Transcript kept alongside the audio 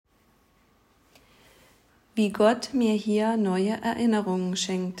Wie Gott mir hier neue Erinnerungen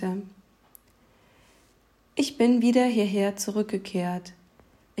schenkte. Ich bin wieder hierher zurückgekehrt.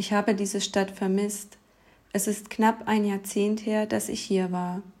 Ich habe diese Stadt vermisst. Es ist knapp ein Jahrzehnt her, dass ich hier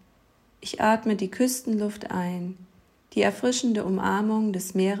war. Ich atme die Küstenluft ein, die erfrischende Umarmung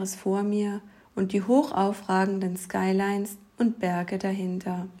des Meeres vor mir und die hoch aufragenden Skylines und Berge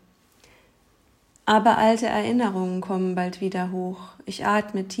dahinter. Aber alte Erinnerungen kommen bald wieder hoch. Ich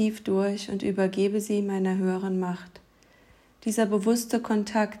atme tief durch und übergebe sie meiner höheren Macht. Dieser bewusste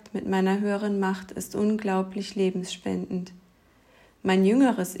Kontakt mit meiner höheren Macht ist unglaublich lebensspendend. Mein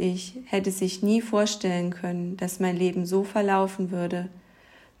jüngeres Ich hätte sich nie vorstellen können, dass mein Leben so verlaufen würde,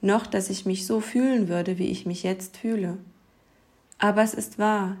 noch dass ich mich so fühlen würde, wie ich mich jetzt fühle. Aber es ist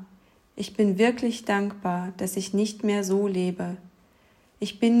wahr. Ich bin wirklich dankbar, dass ich nicht mehr so lebe.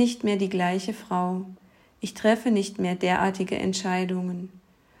 Ich bin nicht mehr die gleiche Frau. Ich treffe nicht mehr derartige Entscheidungen.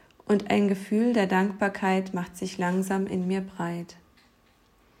 Und ein Gefühl der Dankbarkeit macht sich langsam in mir breit.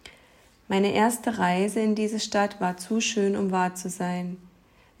 Meine erste Reise in diese Stadt war zu schön, um wahr zu sein.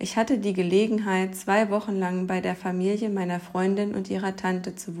 Ich hatte die Gelegenheit, 2 Wochen lang bei der Familie meiner Freundin und ihrer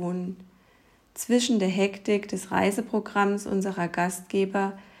Tante zu wohnen. Zwischen der Hektik des Reiseprogramms unserer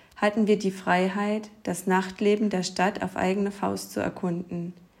Gastgeber hatten wir die Freiheit, das Nachtleben der Stadt auf eigene Faust zu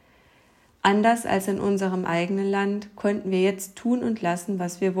erkunden. Anders als in unserem eigenen Land konnten wir jetzt tun und lassen,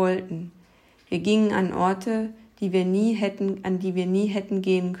 was wir wollten. Wir gingen an Orte, an die wir nie hätten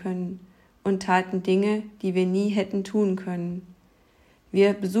gehen können und taten Dinge, die wir nie hätten tun können.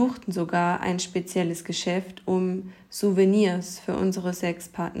 Wir besuchten sogar ein spezielles Geschäft, um Souvenirs für unsere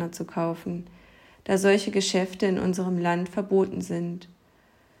Sexpartner zu kaufen, da solche Geschäfte in unserem Land verboten sind.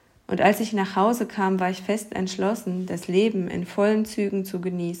 Und als ich nach Hause kam, war ich fest entschlossen, das Leben in vollen Zügen zu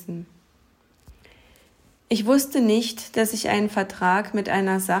genießen. Ich wusste nicht, dass ich einen Vertrag mit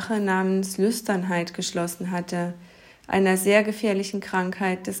einer Sache namens Lüsternheit geschlossen hatte, einer sehr gefährlichen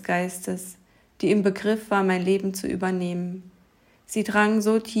Krankheit des Geistes, die im Begriff war, mein Leben zu übernehmen. Sie drang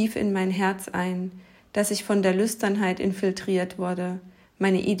so tief in mein Herz ein, dass ich von der Lüsternheit infiltriert wurde,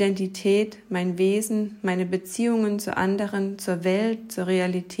 meine Identität, mein Wesen, meine Beziehungen zu anderen, zur Welt, zur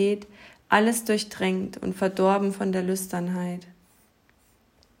Realität, alles durchdrängt und verdorben von der Lüsternheit.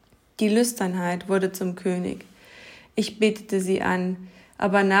 Die Lüsternheit wurde zum König. Ich betete sie an,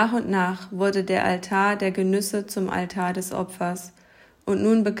 aber nach und nach wurde der Altar der Genüsse zum Altar des Opfers. Und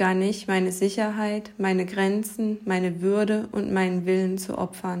nun begann ich, meine Sicherheit, meine Grenzen, meine Würde und meinen Willen zu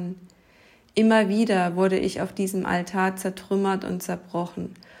opfern. Immer wieder wurde ich auf diesem Altar zertrümmert und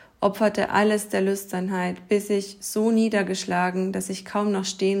zerbrochen, opferte alles der Lüsternheit, bis ich, so niedergeschlagen, dass ich kaum noch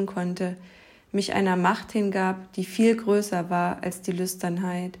stehen konnte, mich einer Macht hingab, die viel größer war als die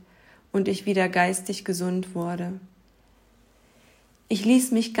Lüsternheit, und ich wieder geistig gesund wurde. Ich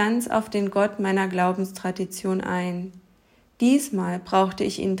ließ mich ganz auf den Gott meiner Glaubenstradition ein. Diesmal brauchte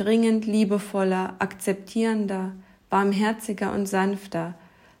ich ihn dringend liebevoller, akzeptierender, barmherziger und sanfter,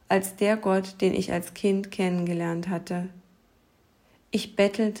 als der Gott, den ich als Kind kennengelernt hatte. Ich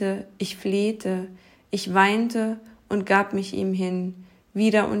bettelte, ich flehte, ich weinte und gab mich ihm hin,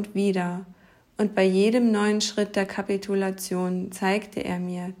 wieder und wieder, und bei jedem neuen Schritt der Kapitulation zeigte er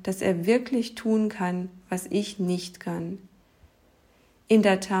mir, dass er wirklich tun kann, was ich nicht kann. In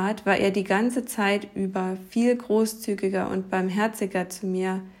der Tat war er die ganze Zeit über viel großzügiger und barmherziger zu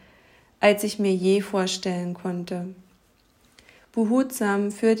mir, als ich mir je vorstellen konnte.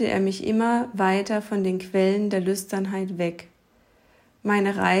 Behutsam führte er mich immer weiter von den Quellen der Lüsternheit weg.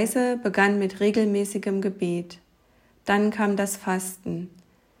 Meine Reise begann mit regelmäßigem Gebet. Dann kam das Fasten.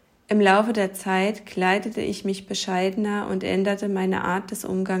 Im Laufe der Zeit kleidete ich mich bescheidener und änderte meine Art des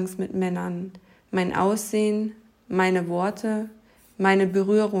Umgangs mit Männern, mein Aussehen, meine Worte, meine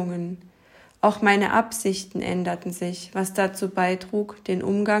Berührungen. Auch meine Absichten änderten sich, was dazu beitrug, den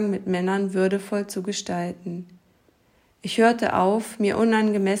Umgang mit Männern würdevoll zu gestalten. Ich hörte auf, mir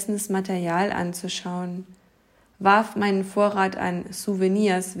unangemessenes Material anzuschauen, warf meinen Vorrat an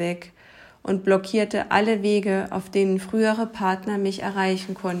Souvenirs weg und blockierte alle Wege, auf denen frühere Partner mich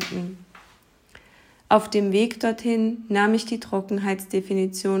erreichen konnten. Auf dem Weg dorthin nahm ich die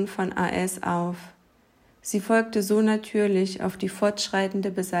Trockenheitsdefinition von AS auf. Sie folgte so natürlich auf die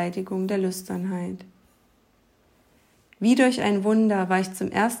fortschreitende Beseitigung der Lüsternheit. Wie durch ein Wunder war ich zum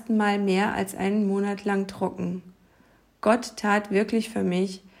ersten Mal mehr als einen Monat lang trocken. Gott tat wirklich für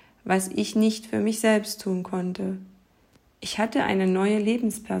mich, was ich nicht für mich selbst tun konnte. Ich hatte eine neue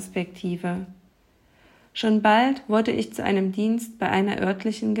Lebensperspektive. Schon bald wurde ich zu einem Dienst bei einer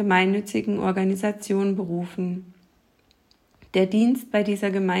örtlichen gemeinnützigen Organisation berufen. Der Dienst bei dieser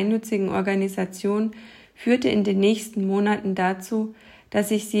gemeinnützigen Organisation führte in den nächsten Monaten dazu, dass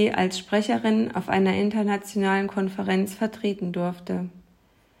ich sie als Sprecherin auf einer internationalen Konferenz vertreten durfte.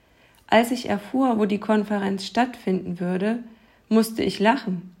 Als ich erfuhr, wo die Konferenz stattfinden würde, musste ich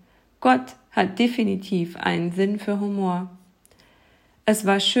lachen. Gott hat definitiv einen Sinn für Humor. Es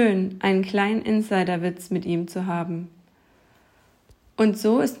war schön, einen kleinen Insiderwitz mit ihm zu haben. Und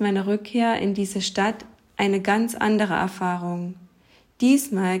so ist meine Rückkehr in diese Stadt eine ganz andere Erfahrung.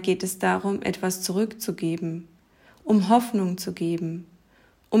 Diesmal geht es darum, etwas zurückzugeben, um Hoffnung zu geben,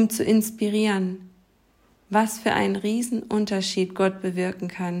 um zu inspirieren. Was für einen Riesenunterschied Gott bewirken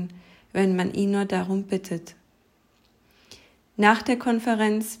kann, wenn man ihn nur darum bittet. Nach der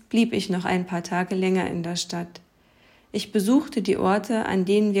Konferenz blieb ich noch ein paar Tage länger in der Stadt. Ich besuchte die Orte, an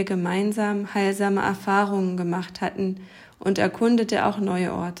denen wir gemeinsam heilsame Erfahrungen gemacht hatten und erkundete auch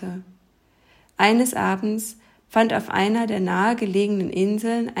neue Orte. Eines Abends fand auf einer der nahegelegenen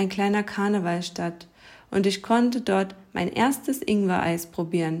Inseln ein kleiner Karneval statt und ich konnte dort mein erstes Ingwer-Eis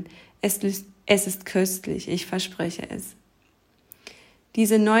probieren. Es ist köstlich, ich verspreche es.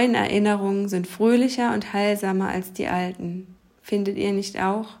 Diese neuen Erinnerungen sind fröhlicher und heilsamer als die alten. Findet ihr nicht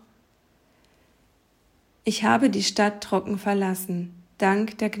auch? Ich habe die Stadt trocken verlassen,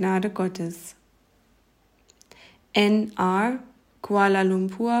 dank der Gnade Gottes. NR, Kuala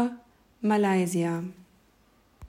Lumpur, Malaysia.